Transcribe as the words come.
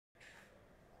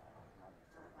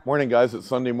Morning, guys. It's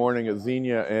Sunday morning at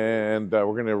Xenia, and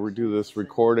we're going to do this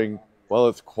recording. Well,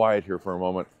 it's quiet here for a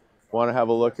moment. Want to have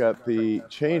a look at the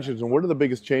changes and what are the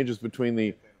biggest changes between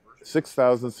the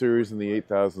 6000 series and the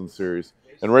 8000 series.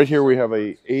 And right here we have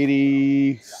a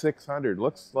 8600.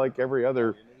 Looks like every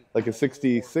other, like a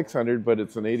 6600, but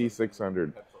it's an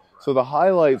 8600. So the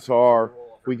highlights are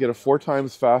we get a 4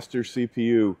 times faster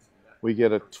CPU. We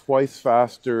get a twice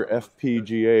faster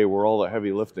FPGA where all the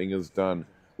heavy lifting is done,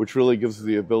 which really gives us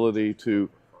the ability to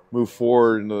move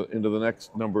forward into the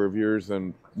next number of years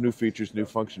and new features, new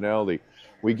functionality.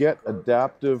 We get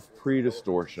adaptive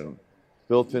pre-distortion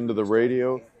built into the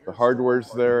radio. The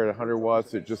hardware's there at 100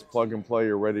 watts. It just plug and play,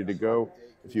 you're ready to go.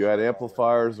 If you add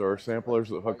amplifiers or samplers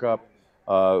that hook up,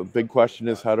 big question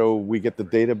is how do we get the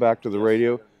data back to the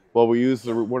radio? Well, we use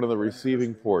one of the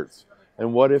receiving ports.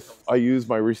 And what if I use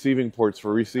my receiving ports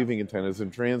for receiving antennas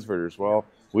and transmitters? Well,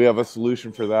 we have a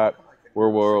solution for that where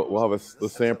we'll have the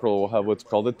sampler will have what's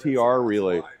called a TR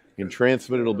relay. In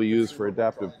transmit, it'll be used for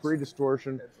adaptive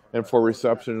pre-distortion, and for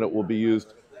reception, it will be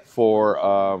used for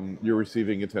your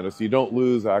receiving antenna, so you don't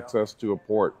lose access to a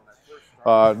port.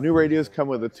 New radios come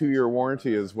with a 2-year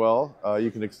warranty as well. You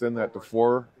can extend that to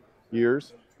 4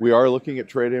 years. We are looking at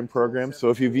trade-in programs, so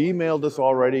if you've emailed us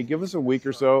already, give us a week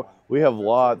or so. We have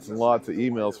lots and lots of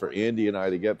emails for Andy and I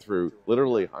to get through,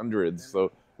 literally hundreds,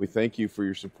 so we thank you for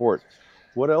your support.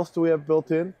 What else do we have built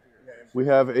in? We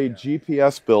have a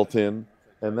GPS built in,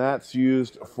 and that's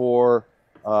used for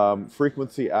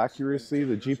frequency accuracy.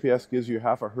 The GPS gives you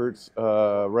half a hertz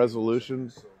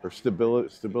resolution or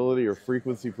stability or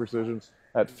frequency precision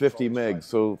at 50 megs.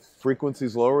 So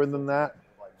frequencies lower than that,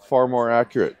 far more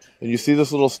accurate. And you see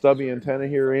this little stubby antenna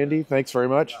here, Andy? Thanks very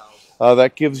much.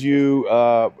 That gives you,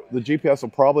 the GPS will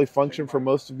probably function for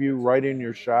most of you right in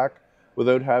your shack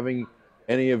without having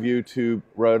any of you to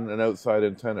run an outside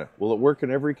antenna. Will it work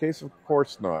in every case? Of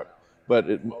course not, but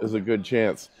it is a good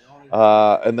chance.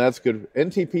 And that's good.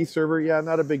 NTP server, yeah,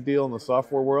 not a big deal in the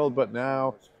software world, but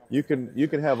now you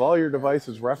can have all your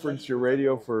devices reference your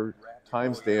radio for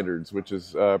time standards, which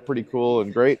is pretty cool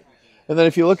and great. And then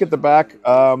if you look at the back,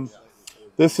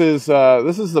 this is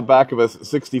the back of a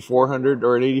 6400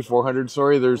 or an 8400.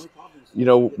 Sorry,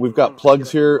 we've got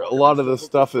plugs here. A lot of this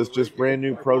stuff is just brand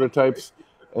new prototypes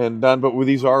and done, but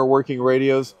these are working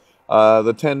radios.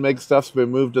 The 10 meg stuff's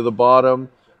been moved to the bottom.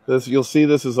 You'll see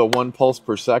this is a 1 pulse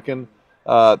per second.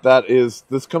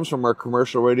 This comes from our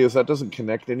commercial radios. That doesn't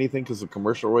connect anything because the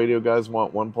commercial radio guys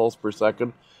want 1 pulse per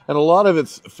second, and a lot of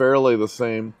it's fairly the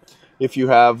same. If you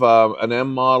have an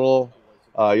M model,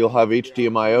 you'll have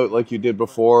HDMI out like you did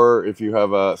before. If you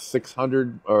have a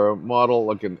 600 or model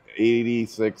like an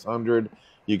 8600,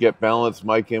 you get balanced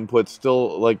mic inputs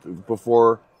still like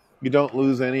before. You don't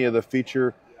lose any of the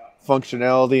feature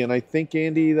functionality, and I think,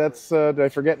 Andy, that's did I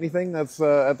forget anything? That's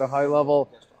at the high level,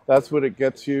 that's what it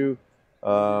gets you.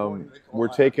 We're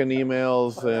taking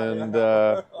emails, and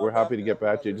we're happy to get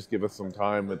back to you. Just give us some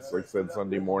time. It's, like I said,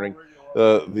 Sunday morning.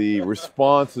 The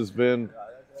response has been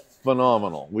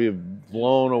phenomenal. We have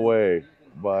blown away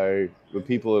by the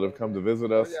people that have come to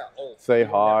visit us, say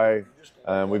hi,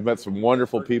 and we've met some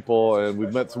wonderful people, and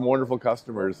we've met some wonderful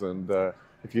customers, and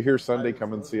if you're here Sunday,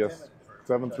 come and see us.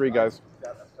 7-3, guys.